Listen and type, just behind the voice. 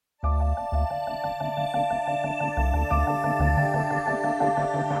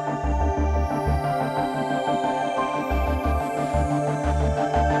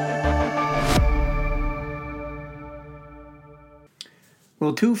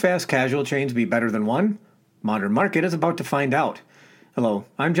Will two fast casual chains be better than one? Modern Market is about to find out. Hello,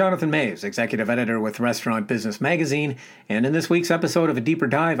 I'm Jonathan Mays, Executive Editor with Restaurant Business Magazine, and in this week's episode of A Deeper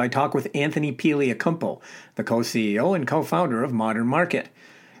Dive, I talk with Anthony Pigliacampo, the co-CEO and co-founder of Modern Market.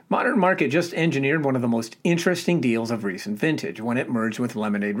 Modern Market just engineered one of the most interesting deals of recent vintage when it merged with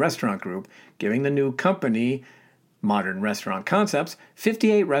Lemonade Restaurant Group, giving the new company, Modern Restaurant Concepts,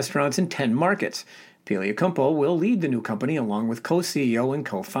 58 restaurants in 10 markets. Pigliacampo will lead the new company along with co-CEO and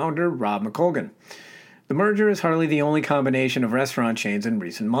co-founder Rob McColgan. The merger is hardly the only combination of restaurant chains in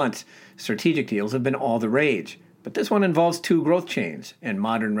recent months. Strategic deals have been all the rage. But this one involves two growth chains, and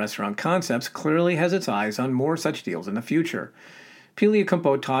Modern Restaurant Concepts clearly has its eyes on more such deals in the future.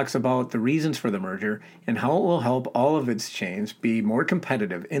 Pigliacampo talks about the reasons for the merger and how it will help all of its chains be more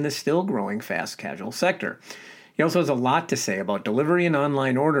competitive in the still growing fast casual sector. He also has a lot to say about delivery and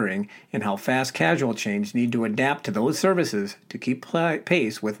online ordering and how fast casual chains need to adapt to those services to keep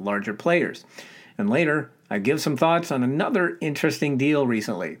pace with larger players. And later, I give some thoughts on another interesting deal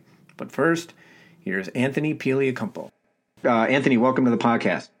recently. But first, here's Anthony Pigliacampo. Anthony, welcome to the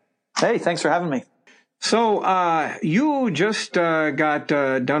podcast. Hey, thanks for having me. So you just got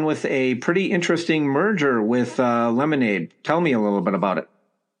done with a pretty interesting merger with Lemonade. Tell me a little bit about it.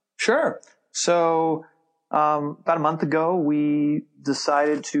 Sure. So about a month ago, we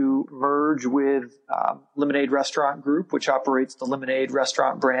decided to merge with Lemonade Restaurant Group, which operates the Lemonade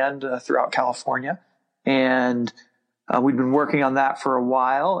restaurant brand throughout California. And we've been working on that for a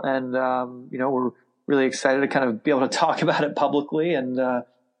while. And, we're really excited to kind of be able to talk about it publicly and,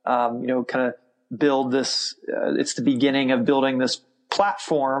 kind of build this. It's the beginning of building this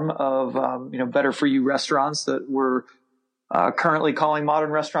platform of, better for you restaurants that we're currently calling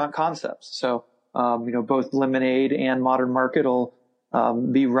Modern Restaurant Concepts. So, both Lemonade and Modern Market will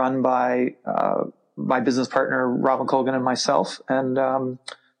be run by my business partner, Rob McColgan, and myself. And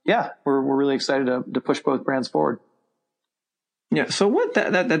we're really excited to push both brands forward. Yeah. So what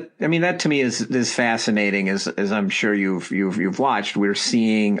that to me is fascinating. As I'm sure you've watched, we're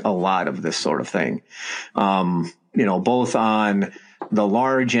seeing a lot of this sort of thing. Both on the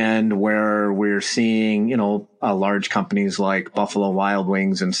large end where we're seeing, large companies like Buffalo Wild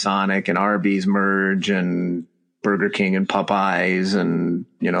Wings and Sonic and Arby's merge and Burger King and Popeyes and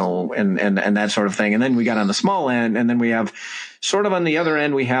that sort of thing. And then we got on the small end, and then we have sort of on the other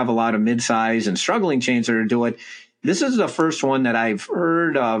end, we have a lot of mid-size and struggling chains that are doing it. This is the first one that I've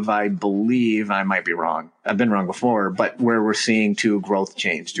heard of, I believe. I might be wrong. I've been wrong before, but where we're seeing two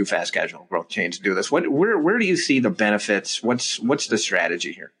fast casual growth chains do this. Where do you see the benefits? What's the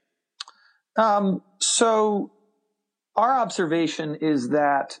strategy here? So our observation is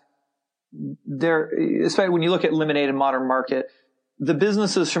that especially when you look at Lemonade and Modern Market, the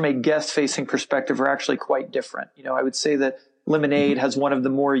businesses from a guest-facing perspective are actually quite different. I would say that Lemonade has one of the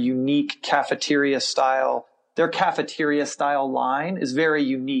more unique their cafeteria style line is very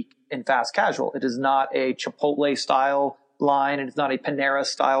unique in fast casual. It is not a Chipotle style line, and it's not a Panera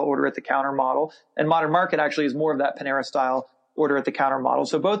style order at the counter model. And Modern Market actually is more of that Panera style order at the counter model.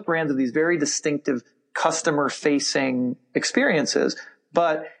 So both brands have these very distinctive customer facing experiences.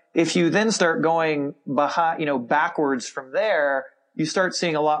 But if you then start going backwards from there, you start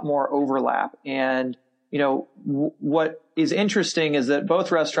seeing a lot more overlap. And, what is interesting is that both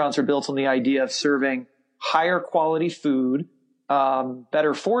restaurants are built on the idea of serving higher quality food,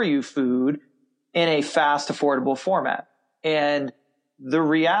 better for you food in a fast, affordable format. And the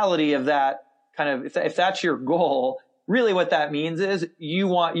reality of that if that's your goal, really what that means is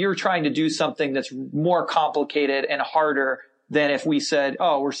you're trying to do something that's more complicated and harder than if we said,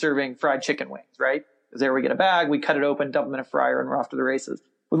 oh, we're serving fried chicken wings, right? Because there we get a bag, we cut it open, dump them in a fryer, and we're off to the races.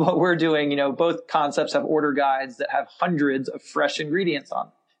 With what we're doing, both concepts have order guides that have hundreds of fresh ingredients on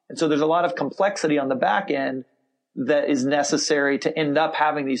them. And so there's a lot of complexity on the back end that is necessary to end up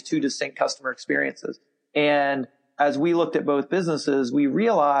having these two distinct customer experiences. And as we looked at both businesses, we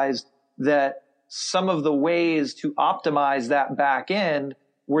realized that some of the ways to optimize that back end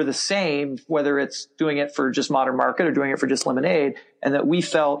were the same, whether it's doing it for just Modern Market or doing it for just Lemonade, and that we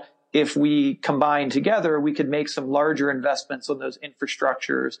felt if we combined together, we could make some larger investments on those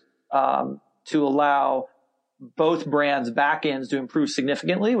infrastructures to allow both brands' back ends to improve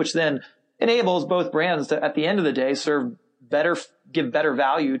significantly, which then enables both brands to, at the end of the day, give better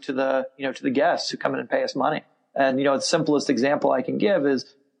value to the guests who come in and pay us money. And, the simplest example I can give is,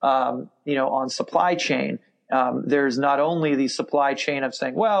 on supply chain. There's not only the supply chain of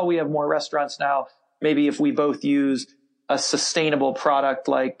saying, well, we have more restaurants now. Maybe if we both use a sustainable product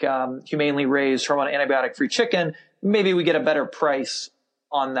like humanely raised hormone antibiotic-free chicken, maybe we get a better price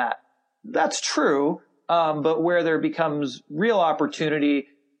on that. That's true. But where there becomes real opportunity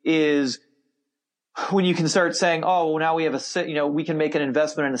is when you can start saying, oh, well, now we have we can make an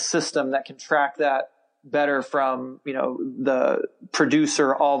investment in a system that can track that better from, the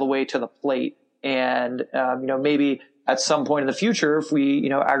producer all the way to the plate. And, maybe at some point in the future, if we,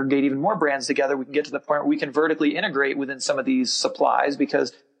 aggregate even more brands together, we can get to the point where we can vertically integrate within some of these supplies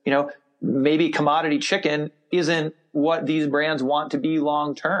because, maybe commodity chicken isn't what these brands want to be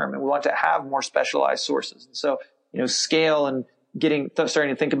long term. And we want to have more specialized sources. And so, scale and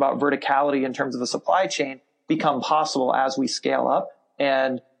starting to think about verticality in terms of the supply chain become possible as we scale up.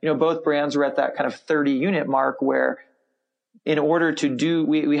 And, both brands were at that kind of 30 unit mark where in order to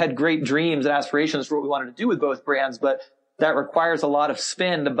we had great dreams and aspirations for what we wanted to do with both brands, but that requires a lot of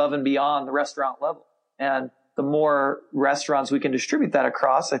spend above and beyond the restaurant level. And the more restaurants we can distribute that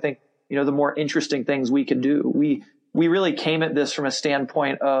across, I think, the more interesting things we can do. We really came at this from a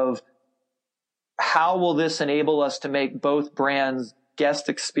standpoint of how will this enable us to make both brands' guest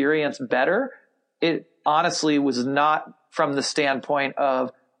experience better? It honestly was not from the standpoint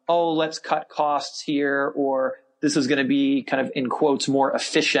of, oh, let's cut costs here, or this is going to be kind of in quotes more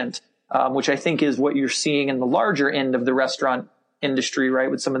efficient, which I think is what you're seeing in the larger end of the restaurant industry, right?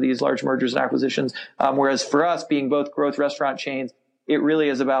 With some of these large mergers and acquisitions. Whereas for us being both growth restaurant chains, it really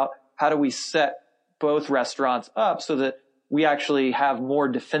is about how do we set both restaurants up so that we actually have more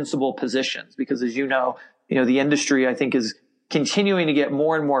defensible positions? Because as the industry, I think, is continuing to get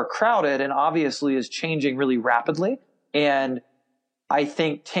more and more crowded and obviously is changing really rapidly. And I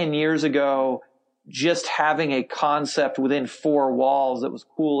think 10 years ago, just having a concept within four walls that was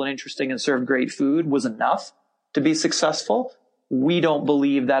cool and interesting and served great food was enough to be successful. We don't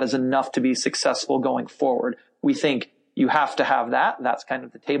believe that is enough to be successful going forward. We think you have to have that. That's kind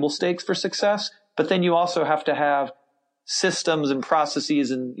of the table stakes for success. But then you also have to have systems and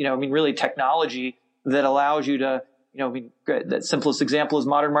processes and, really technology that allows you to, that simplest example is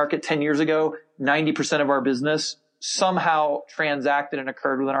Modern Market 10 years ago, 90% of our business somehow transacted and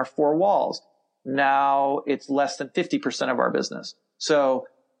occurred within our four walls. Now it's less than 50% of our business. So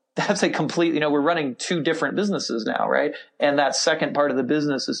that's a complete, we're running two different businesses now, right? And that second part of the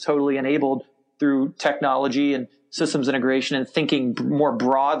business is totally enabled through technology and systems integration and thinking more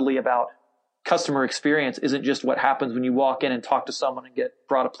broadly about customer experience isn't just what happens when you walk in and talk to someone and get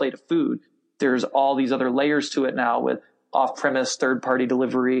brought a plate of food. There's all these other layers to it now with off-premise, third-party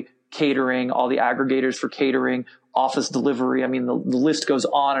delivery, catering, all the aggregators for catering, office delivery. I mean, the list goes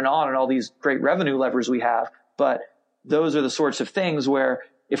on and all these great revenue levers we have. But those are the sorts of things where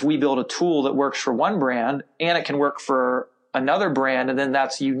if we build a tool that works for one brand and it can work for another brand, and then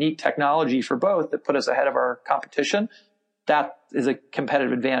that's unique technology for both that put us ahead of our competition, that is a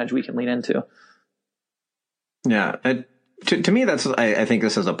competitive advantage we can lean into. Yeah. To me, I think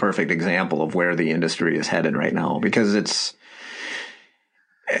this is a perfect example of where the industry is headed right now, because the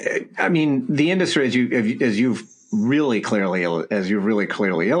industry, as you've really clearly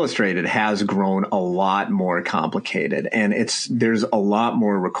illustrated, has grown a lot more complicated, and there's a lot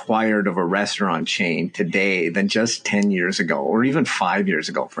more required of a restaurant chain today than just 10 years ago or even 5 years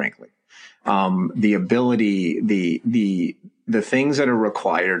ago, frankly. The ability, the things that are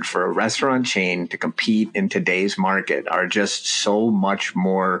required for a restaurant chain to compete in today's market are just so much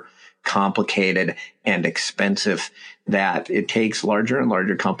more complicated and expensive that it takes larger and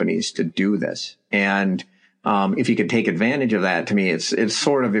larger companies to do this. And if you could take advantage of that, to me, it's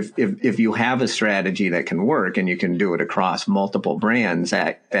sort of if you have a strategy that can work and you can do it across multiple brands,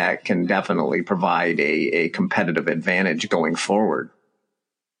 that can definitely provide a competitive advantage going forward.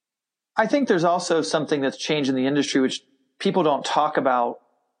 I think there's also something that's changed in the industry, which people don't talk about,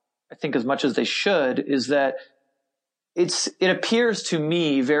 I think, as much as they should, is that it appears to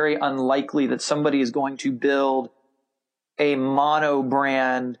me very unlikely that somebody is going to build a mono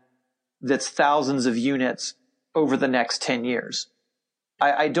brand that's thousands of units over the next 10 years.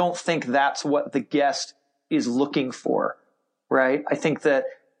 I don't think that's what the guest is looking for, right? I think that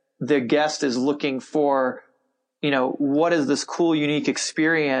the guest is looking for, what is this cool, unique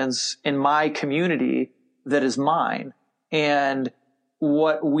experience in my community that is mine? And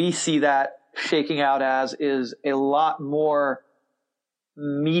what we see that shaking out as is a lot more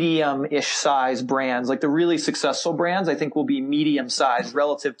medium-ish size brands. Like the really successful brands, I think, will be medium-sized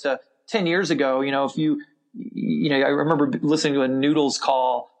relative to 10 years ago. I remember listening to a Noodles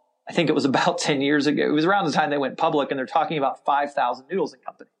call. I think it was about 10 years ago. It was around the time they went public, and they're talking about 5,000 Noodles and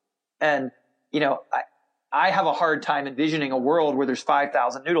Company. And, I have a hard time envisioning a world where there's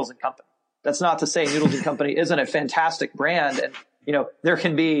 5,000 Noodles and Company. That's not to say Noodles and Company isn't a fantastic brand. And, there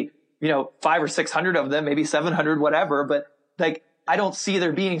can be, 500 or 600 of them, maybe 700, whatever. But I don't see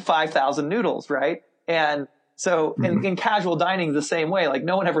there being 5,000 noodles, right? And so in casual dining the same way, like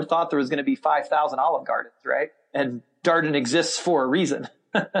no one ever thought there was going to be 5,000 Olive Gardens, right? And Darden exists for a reason.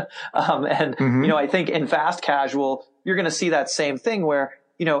 I think in fast casual, you're going to see that same thing where,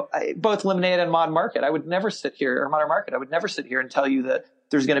 both Lemonade and Modern Market, I would never sit here and tell you that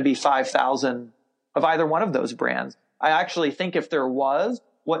there's going to be 5,000 of either one of those brands. I actually think if there was,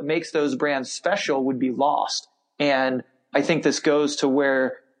 what makes those brands special would be lost. And I think this goes to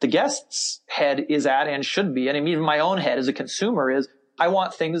where the guest's head is at and should be. And I mean, even my own head as a consumer is I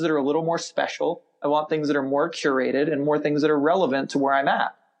want things that are a little more special. I want things that are more curated and more things that are relevant to where I'm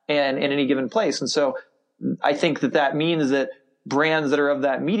at and in any given place. And so I think that means that brands that are of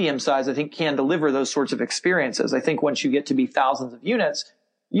that medium size, I think can deliver those sorts of experiences. I think once you get to be thousands of units,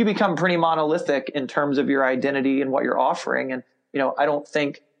 you become pretty monolithic in terms of your identity and what you're offering. And, I don't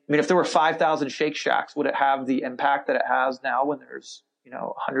think, if there were 5,000 Shake Shacks, would it have the impact that it has now when there's,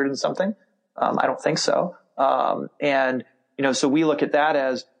 100 and something? I don't think so. So we look at that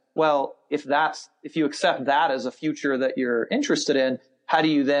as, well, if you accept that as a future that you're interested in, how do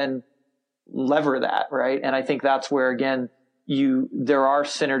you then lever that, right? And I think that's where, again, there are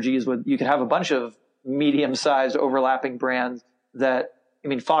synergies you could have a bunch of medium-sized overlapping brands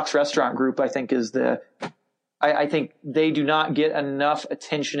Fox Restaurant Group, I think I think they do not get enough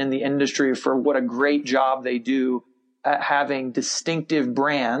attention in the industry for what a great job they do at having distinctive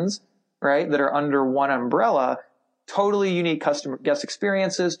brands, right, that are under one umbrella, totally unique customer guest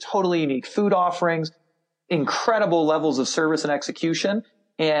experiences, totally unique food offerings, incredible levels of service and execution.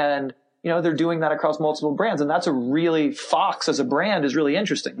 And, they're doing that across multiple brands. And that's Fox as a brand is really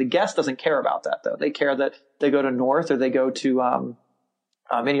interesting. The guest doesn't care about that though. They care that they go to North or they go to,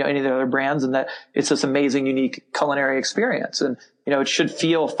 any of the other brands, and that it's this amazing, unique culinary experience. And, it should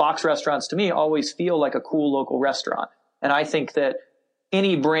feel, Fox restaurants to me always feel like a cool local restaurant. And I think that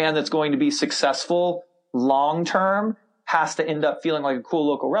any brand that's going to be successful long-term has to end up feeling like a cool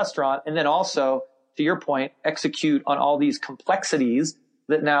local restaurant. And then also, to your point, execute on all these complexities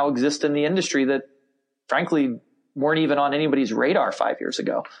that now exist in the industry that frankly weren't even on anybody's radar 5 years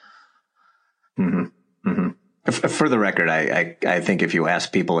ago. Mm-hmm. Mm-hmm. For the record, I think if you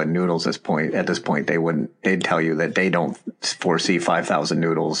ask people at Noodles at this point, they'd tell you that they don't foresee 5,000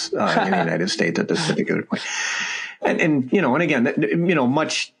 Noodles in the United States at this particular point. And again,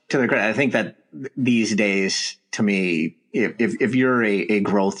 much to the credit, I think that these days, to me, if you're a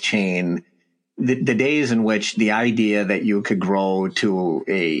growth chain, the days in which the idea that you could grow to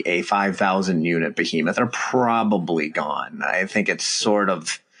a 5,000 unit behemoth are probably gone. I think it's sort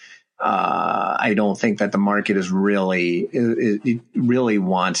of, I don't think that the market is really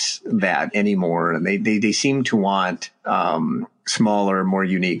wants that anymore. And they seem to want, smaller, more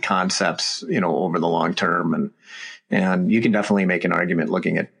unique concepts, over the long term. And you can definitely make an argument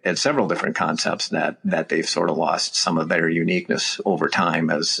looking at several different concepts that they've sort of lost some of their uniqueness over time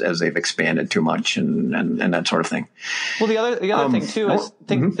as they've expanded too much and that sort of thing. Well, the other thing too is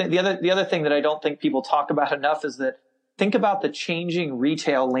the other thing that I don't think people talk about enough is that think about the changing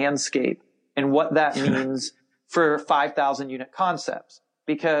retail landscape and what that means for 5,000 unit concepts.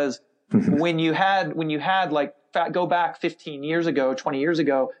 Because when you had go back 15 years ago, 20 years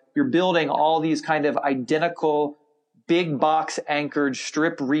ago, you're building all these kind of identical big box anchored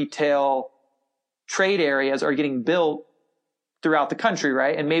strip retail trade areas are getting built throughout the country,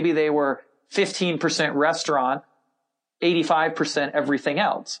 right? And maybe they were 15% restaurant, 85% everything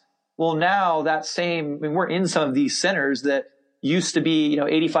else. Well, now we're in some of these centers that used to be,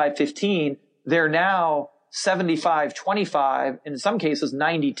 85-15. They're now 75-25, in some cases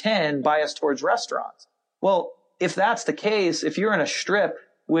 90-10 biased towards restaurants. Well, if that's the case, if you're in a strip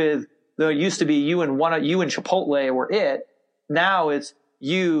with used to be you and Chipotle were it, now it's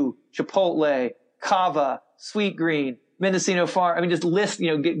you, Chipotle, Cava, Sweet Green, Mendocino Farm. Just list,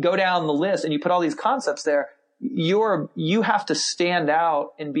 go down the list and you put all these concepts there. You have to stand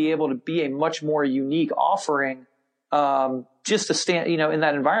out and be able to be a much more unique offering, just to stand, in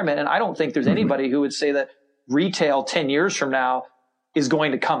that environment. And I don't think there's anybody who would say that retail 10 years from now is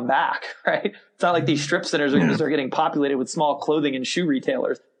going to come back, right? It's not like these strip centers are going to start getting populated with small clothing and shoe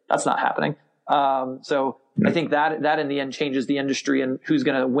retailers. That's not happening. So I think that in the end changes the industry and who's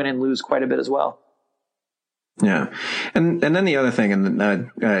going to win and lose quite a bit as well. Yeah. And then the other thing, and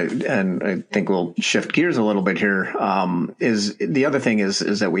I think we'll shift gears a little bit here, is the other thing is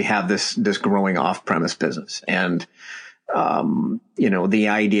that we have this growing off-premise business. And, the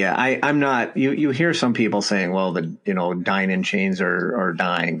idea, I'm not, you hear some people saying, well, dine-in chains are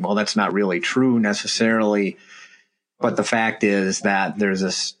dying. Well, that's not really true necessarily. But the fact is that there's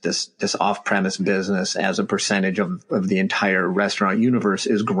this off-premise business as a percentage of the entire restaurant universe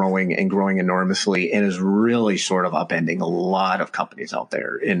is growing and growing enormously, and is really sort of upending a lot of companies out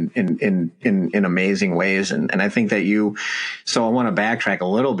there in amazing ways. And I think that so I want to backtrack a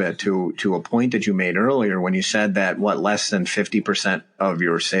little bit to a point that you made earlier when you said that less than 50% of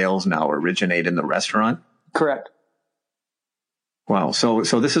your sales now originate in the restaurant. Correct. Wow. So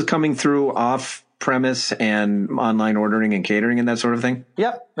this is coming through off-premise and online ordering and catering and that sort of thing?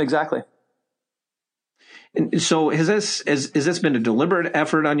 Yep, exactly. And so has this been a deliberate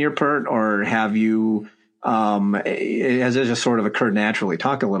effort on your part, or have you, has it just sort of occurred naturally?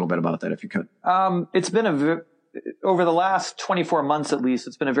 Talk a little bit about that if you could. It's been over the last 24 months, at least,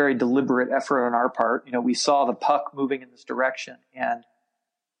 it's been a very deliberate effort on our part. We saw the puck moving in this direction, and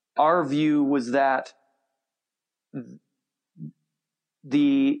our view was that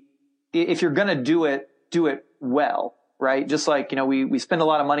if you're going to do it well, right? Just like, we spend a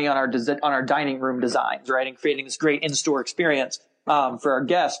lot of money on our dining room designs, right? And creating this great in-store experience, for our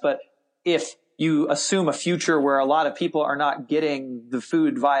guests. But if you assume a future where a lot of people are not getting the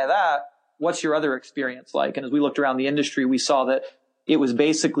food via that, what's your other experience like? And as we looked around the industry, we saw that it was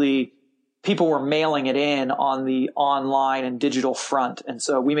basically people were mailing it in on the online and digital front. And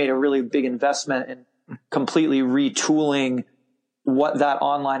so we made a really big investment in completely retooling what that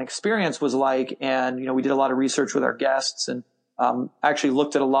online experience was like. And, we did a lot of research with our guests and actually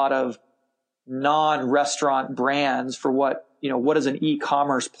looked at a lot of non-restaurant brands for what does an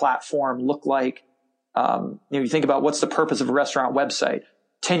e-commerce platform look like? You think about what's the purpose of a restaurant website.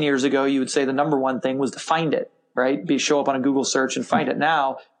 10 years ago, you would say the number one thing was to find it, right? Show up on a Google search and find it.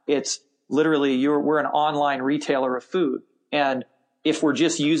 Now it's literally we're an online retailer of food. And if we're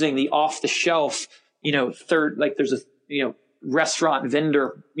just using the off the shelf, there's a, restaurant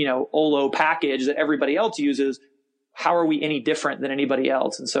vendor, Olo package that everybody else uses, how are we any different than anybody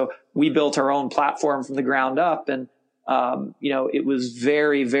else? And so we built our own platform from the ground up, and it was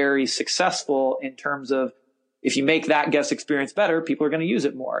very, very successful in terms of if you make that guest experience better, people are going to use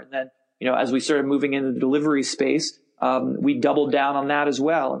it more. And then, as we started moving into the delivery space, we doubled down on that as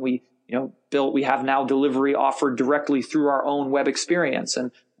well. And we have now delivery offered directly through our own web experience and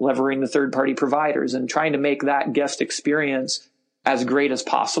leveraging the third-party providers and trying to make that guest experience as great as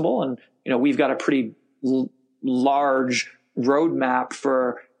possible. And, we've got a pretty large roadmap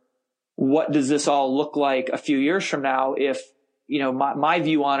for what does this all look like a few years from now. If, my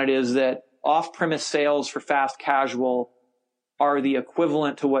view on it is that off-premise sales for fast casual are the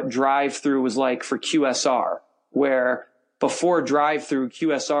equivalent to what drive-through was like for QSR, where before drive-through,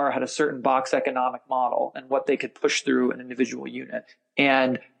 QSR had a certain box economic model and what they could push through an individual unit.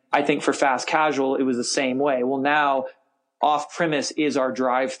 And I think for fast casual, it was the same way. Well, now off-premise is our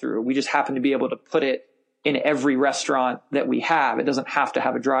drive-through. We just happen to be able to put it in every restaurant that we have. It doesn't have to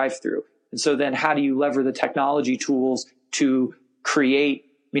have a drive-through. And so then how do you lever the technology tools to create,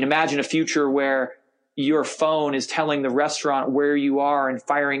 imagine a future where your phone is telling the restaurant where you are and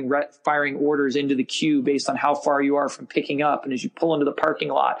firing orders into the queue based on how far you are from picking up. And as you pull into the parking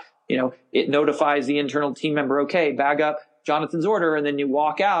lot, it notifies the internal team member, okay, bag up Jonathan's order. And then you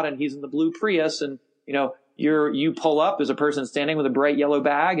walk out and he's in the blue Prius and, you pull up, there's a person standing with a bright yellow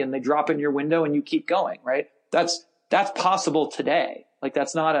bag and they drop in your window and you keep going, right? That's possible today. Like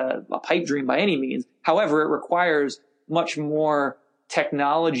that's not a pipe dream by any means. However, it requires much more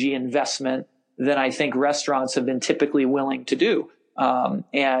technology investment than I think restaurants have been typically willing to do.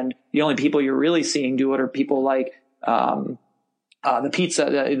 And the only people you're really seeing do it are people like, the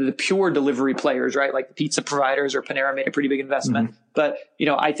pure delivery players, right? Like the pizza providers, or Panera made a pretty big investment. Mm-hmm. But,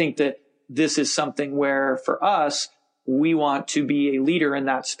 I think that this is something where for us, we want to be a leader in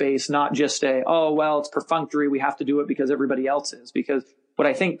that space, not just it's perfunctory. We have to do it because everybody else is. Because what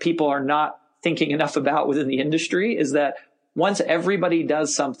I think people are not thinking enough about within the industry is that once everybody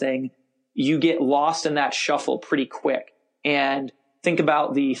does something, you get lost in that shuffle pretty quick. And think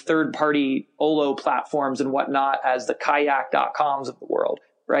about the third-party Olo platforms and whatnot as the kayak.coms of the world,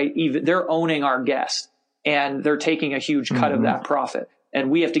 right? Even they're owning our guest and they're taking a huge cut of that profit. And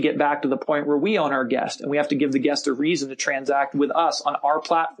we have to get back to the point where we own our guest and we have to give the guest a reason to transact with us on our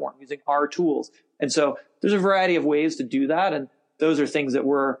platform using our tools. And so there's a variety of ways to do that. And those are things that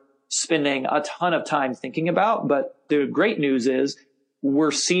we're spending a ton of time thinking about. But the great news is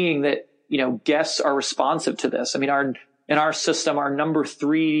we're seeing that, guests are responsive to this. In our system, our number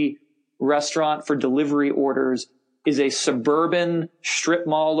 3 restaurant for delivery orders is a suburban strip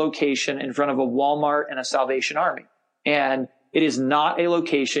mall location in front of a Walmart and a Salvation Army. And it is not a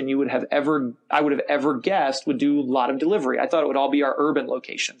location I would have ever guessed would do a lot of delivery. I thought it would all be our urban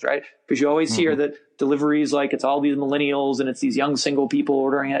locations, right? Because you always hear that delivery is like, it's all these millennials and it's these young single people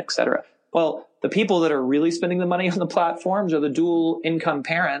ordering it, et cetera. Well, the people that are really spending the money on the platforms are the dual income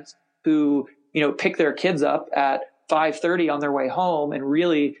parents who, pick their kids up at 5:30 on their way home and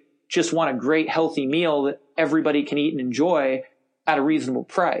really just want a great healthy meal that everybody can eat and enjoy at a reasonable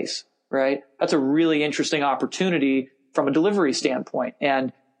price, right? That's a really interesting opportunity from a delivery standpoint.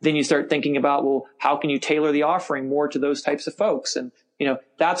 And then you start thinking about, well, how can you tailor the offering more to those types of folks? And,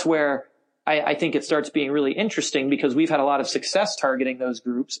 that's where I think it starts being really interesting, because we've had a lot of success targeting those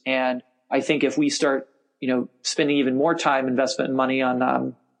groups. And I think if we start, spending even more time, investment, and money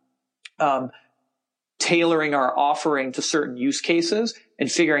on tailoring our offering to certain use cases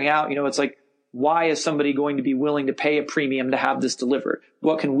and figuring out, it's like, why is somebody going to be willing to pay a premium to have this delivered?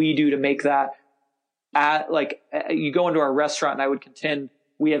 What can we do to make that you go into our restaurant, and I would contend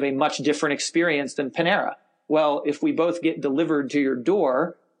we have a much different experience than Panera. Well, if we both get delivered to your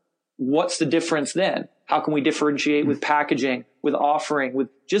door, what's the difference then? How can we differentiate with packaging, with offering, with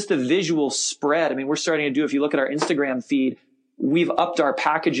just the visual spread? I mean, we're starting to do, if you look at our Instagram feed, we've upped our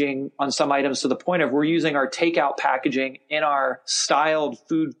packaging on some items to the point of we're using our takeout packaging in our styled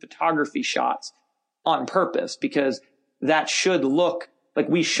food photography shots on purpose, because that should look like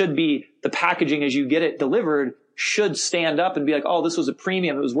the packaging as you get it delivered should stand up and be like, oh, this was a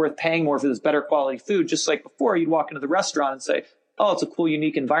premium. It was worth paying more for this better quality food. Just like before, you'd walk into the restaurant and say, oh, it's a cool,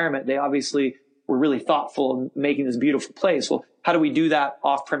 unique environment. They obviously were really thoughtful in making this beautiful place. Well, how do we do that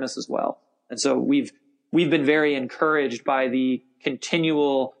off premise as well? And so we've been very encouraged by the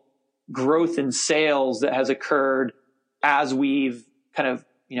continual growth in sales that has occurred as we've kind of,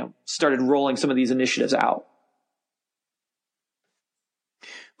 started rolling some of these initiatives out.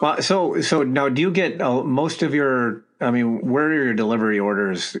 Well, so now, do you get most of your? I mean, where are your delivery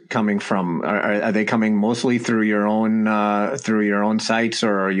orders coming from? Are they coming mostly through your own sites,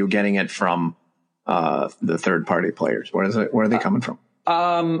 or are you getting it from the third party players? Where are they coming from?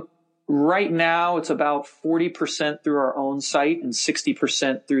 Right now, it's about 40% through our own site and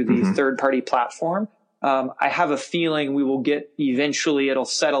 60% through the third party platform. I have a feeling we will eventually it'll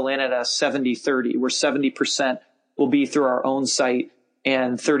settle in at a 70-30, where 70% will be through our own site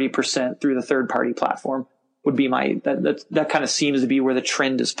and 30% through the third party platform would be that kind of seems to be where the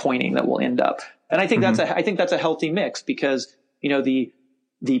trend is pointing that will end up. And I think that's a healthy mix, because, the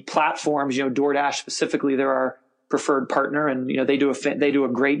platforms, DoorDash specifically, they're our preferred partner, and, they do a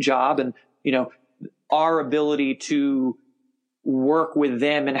great job. And, our ability to work with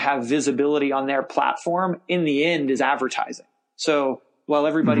them and have visibility on their platform in the end is advertising. So while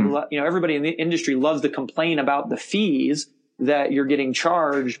everybody in the industry loves to complain about the fees that you're getting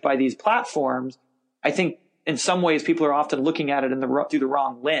charged by these platforms, I think in some ways people are often looking at it through the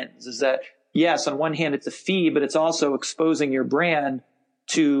wrong lens. Is that, yes, on one hand it's a fee, but it's also exposing your brand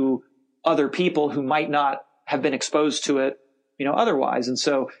to other people who might not have been exposed to it, otherwise. And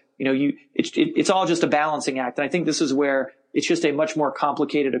so, it's all just a balancing act. And I think this is where it's just a much more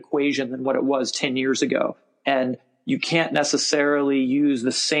complicated equation than what it was 10 years ago. And you can't necessarily use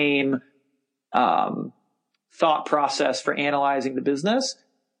the same thought process for analyzing the business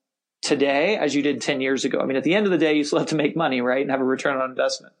today as you did 10 years ago. I mean, at the end of the day, you still have to make money, right? And have a return on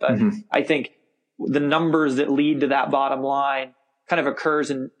investment. But I think the numbers that lead to that bottom line kind of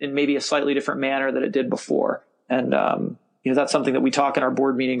occurs in maybe a slightly different manner than it did before. And, that's something that we talk in our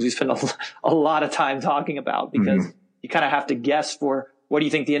board meetings. We spend a lot of time talking about, because you kind of have to guess for what do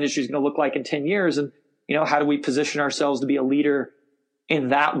you think the industry is going to look like in 10 years? And, how do we position ourselves to be a leader in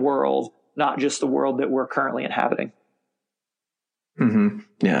that world, not just the world that we're currently inhabiting?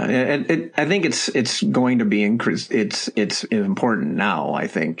 Yeah. And I think it's going to be increased. It's important now, I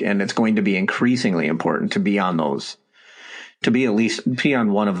think, and it's going to be increasingly important to be on those, to be at least be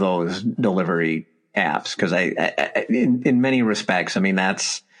on one of those delivery apps. Cause in many respects, I mean,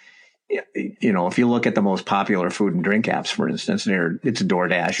 that's, if you look at the most popular food and drink apps, for instance, it's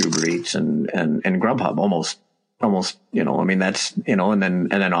DoorDash, Uber Eats, and Grubhub almost, I mean, that's, and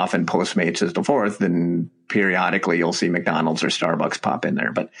then often Postmates is the fourth, and periodically you'll see McDonald's or Starbucks pop in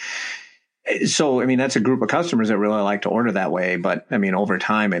there. But so, I mean, that's a group of customers that really like to order that way. But I mean, over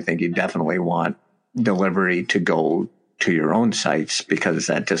time, I think you definitely want delivery to go to your own sites, because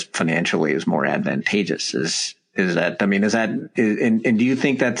that just financially is more advantageous. And do you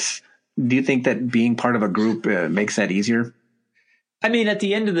think that being part of a group makes that easier? I mean, at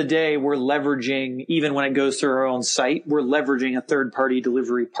the end of the day, we're leveraging, even when it goes through our own site, we're leveraging a third-party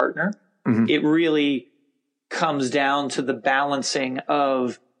delivery partner. It really comes down to the balancing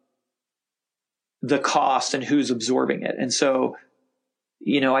of the cost and who's absorbing it. And so,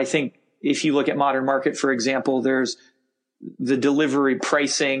 I think if you look at Modern Market, for example, there's the delivery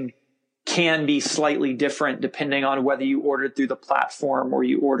pricing can be slightly different depending on whether you ordered through the platform or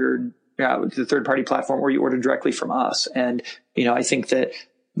you ordered the third-party platform or you ordered directly from us. And, I think that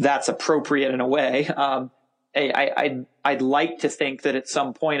that's appropriate in a way. I'd like to think that at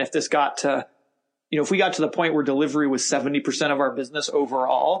some point, if this got to, if we got to the point where delivery was 70% of our business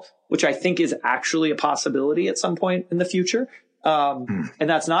overall, which I think is actually a possibility at some point in the future. And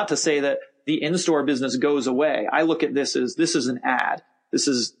that's not to say that the in-store business goes away. I look at this as an ad. This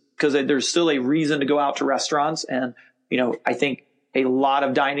is because there's still a reason to go out to restaurants. And, I think a lot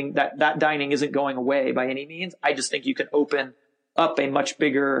of dining, that dining isn't going away by any means. I just think you can open up a much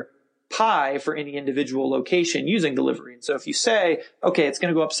bigger pie for any individual location using delivery. And so if you say, okay, it's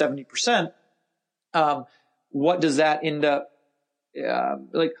going to go up 70%, what does that end up,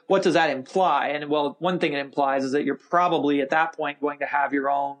 what does that imply? And well, one thing it implies is that you're probably at that point going to have your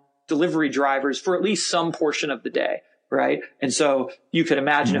own delivery drivers for at least some portion of the day, right? And so you could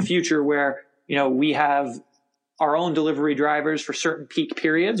imagine a future where, we have our own delivery drivers for certain peak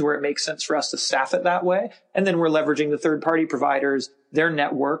periods where it makes sense for us to staff it that way. And then we're leveraging the third-party providers, their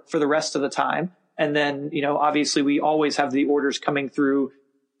network for the rest of the time. And then, obviously we always have the orders coming through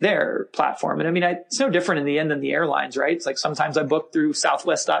their platform. And I mean, it's no different in the end than the airlines, right? It's like sometimes I book through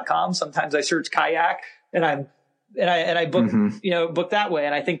southwest.com. Sometimes I search kayak and I book, book that way.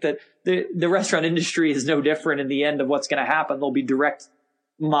 And I think that the restaurant industry is no different in the end of what's going to happen. There'll be direct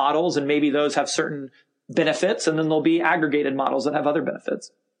models and maybe those have certain benefits, and then there'll be aggregated models that have other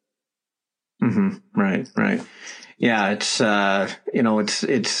benefits. Right. Yeah, it's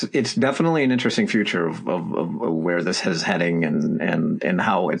definitely an interesting future of where this is heading and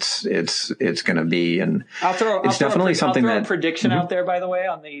how it's going to be. And I'll throw a prediction out there, by the way,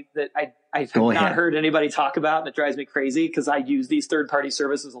 that I have not heard anybody talk about, and it drives me crazy because I use these third-party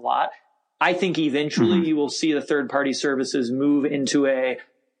services a lot. I think eventually you will see the third-party services move into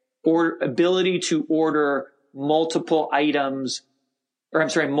ability to order multiple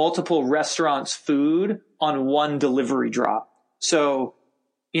restaurants' food on one delivery drop. So,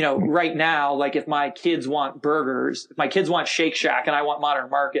 right now, like if my kids want burgers, if my kids want Shake Shack and I want Modern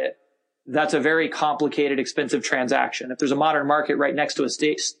Market, that's a very complicated, expensive transaction. If there's a Modern Market right next to a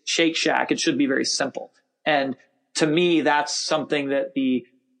Shake Shack, it should be very simple. And to me, that's something that the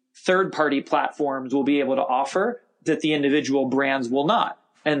third-party platforms will be able to offer that the individual brands will not.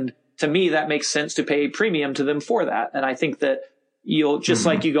 And to me, that makes sense to pay premium to them for that. And I think that you'll just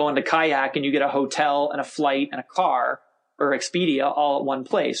like you go into kayak and you get a hotel and a flight and a car or Expedia all at one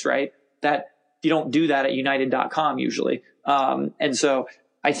place, right? That you don't do that at United.com usually. And so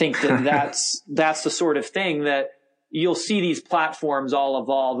I think that that's the sort of thing that you'll see these platforms all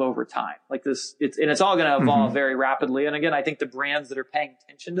evolve over time like this. It's all going to evolve very rapidly. And again, I think the brands that are paying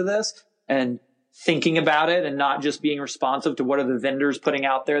attention to this and thinking about it and not just being responsive to what are the vendors putting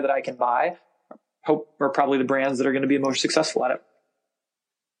out there that I can buy, are probably the brands that are going to be most successful at it.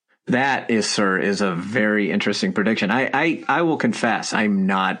 That is a very interesting prediction. I will confess, I'm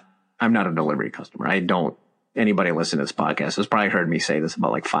not a delivery customer. Anybody listening to this podcast has probably heard me say this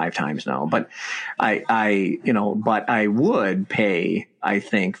about like 5 times now, but but I would pay, I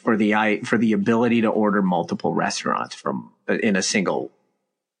think, for the ability to order multiple restaurants in a single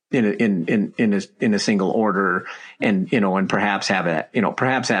order and perhaps have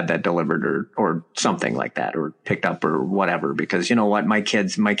that delivered or something like that or picked up or whatever, because you know what, my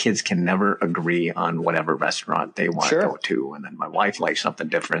kids can never agree on whatever restaurant they want to go to. And then my wife likes something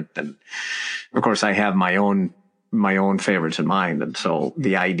different. And of course I have my own favorites in mind. And so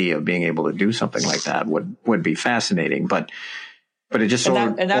the idea of being able to do something like that would be fascinating, but it just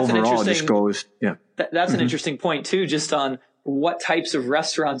overall just goes, yeah. That's an interesting point too, just on what types of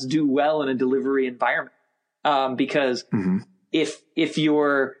restaurants do well in a delivery environment. Because if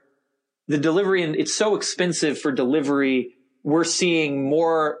you're the delivery and it's so expensive for delivery, we're seeing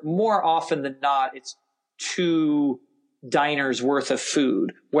more often than not, it's 2 diners worth of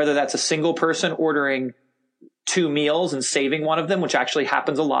food, whether that's a single person ordering 2 meals and saving one of them, which actually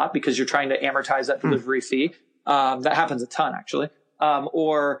happens a lot because you're trying to amortize that delivery fee. That happens a ton actually.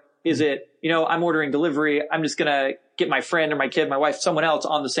 Or is it, I'm ordering delivery. I'm just going to get my friend or my kid, my wife, someone else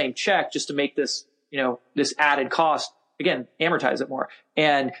on the same check just to make this, this added cost, again, amortize it more.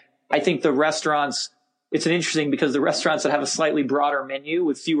 And I think the restaurants, it's interesting because the restaurants that have a slightly broader menu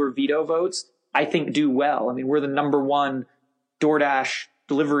with fewer veto votes, I think do well. I mean, we're the number 1 DoorDash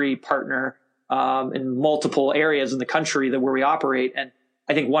delivery partner in multiple areas in the country where we operate. And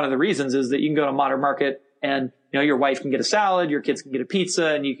I think one of the reasons is that you can go to Modern Market and, your wife can get a salad, your kids can get a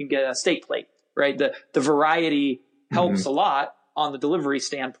pizza, and you can get a steak plate. right? The variety helps a lot on the delivery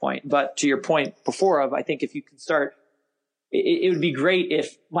standpoint. But to your point before I think if you can start, it would be great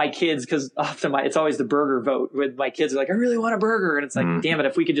if my kids, because often it's always the burger vote with my kids are like, I really want a burger. And it's like, damn it,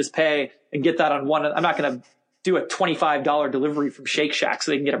 if we could just pay and get that on one, I'm not going to do a $25 delivery from Shake Shack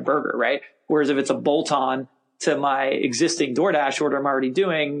so they can get a burger, right? Whereas if it's a bolt on to my existing DoorDash order I'm already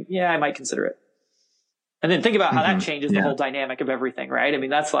doing, I might consider it. And then think about how that changes the whole dynamic of everything, right? I mean,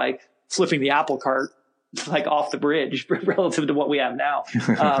 that's like flipping the apple cart like off the bridge relative to what we have now.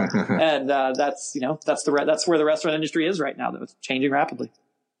 And that's where the restaurant industry is right now, though. It's changing rapidly.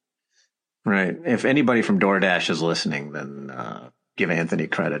 Right. If anybody from DoorDash is listening, then give Anthony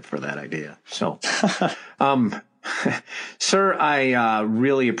credit for that idea. So, sir, I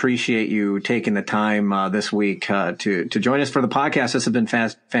really appreciate you taking the time this week to join us for the podcast. This has been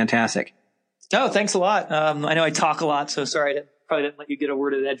fantastic. Oh, thanks a lot. I know I talk a lot, so sorry I probably didn't let you get a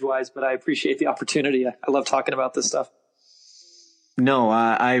word in edgewise, but I appreciate the opportunity. I love talking about this stuff. No,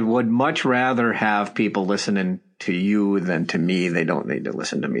 I would much rather have people listening to you than to me. They don't need to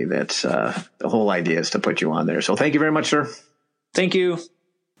listen to me. That's the whole idea is to put you on there. So thank you very much, sir. Thank you.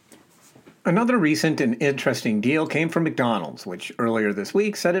 Another recent and interesting deal came from McDonald's, which earlier this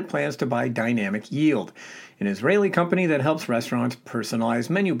week said it plans to buy Dynamic Yield, an Israeli company that helps restaurants personalize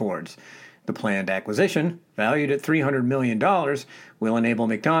menu boards. The planned acquisition, valued at $300 million, will enable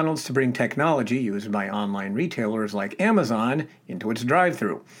McDonald's to bring technology used by online retailers like Amazon into its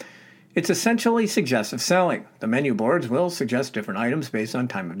drive-thru. It's essentially suggestive selling. The menu boards will suggest different items based on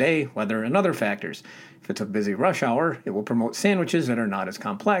time of day, weather, and other factors. If it's a busy rush hour, it will promote sandwiches that are not as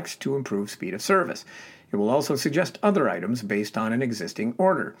complex to improve speed of service. It will also suggest other items based on an existing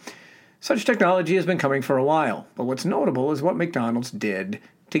order. Such technology has been coming for a while, but what's notable is what McDonald's did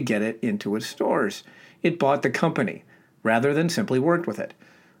to get it into its stores. It bought the company, rather than simply worked with it.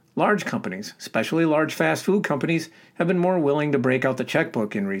 Large companies, especially large fast food companies, have been more willing to break out the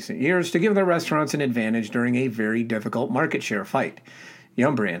checkbook in recent years to give their restaurants an advantage during a very difficult market share fight.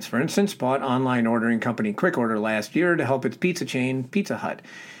 Yum Brands, for instance, bought online ordering company Quick Order last year to help its pizza chain, Pizza Hut.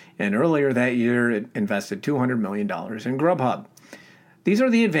 And earlier that year, it invested $200 million in Grubhub. These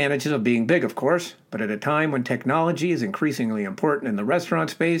are the advantages of being big, of course, but at a time when technology is increasingly important in the restaurant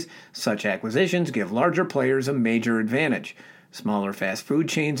space, such acquisitions give larger players a major advantage. Smaller fast food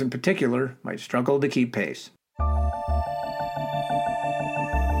chains in particular might struggle to keep pace.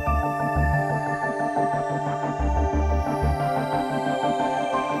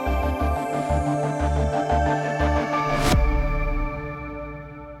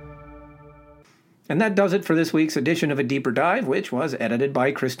 And that does it for this week's edition of A Deeper Dive, which was edited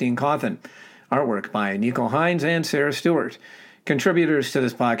by Christine Cawthon. Artwork by Nico Hines and Sarah Stewart. Contributors to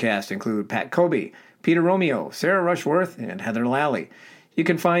this podcast include Pat Kobe, Peter Romeo, Sarah Rushworth, and Heather Lally. You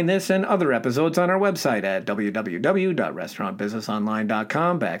can find this and other episodes on our website at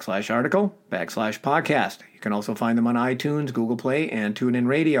www.restaurantbusinessonline.com/article/podcast. You can also find them on iTunes, Google Play, and TuneIn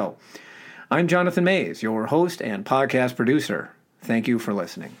Radio. I'm Jonathan Mays, your host and podcast producer. Thank you for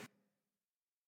listening.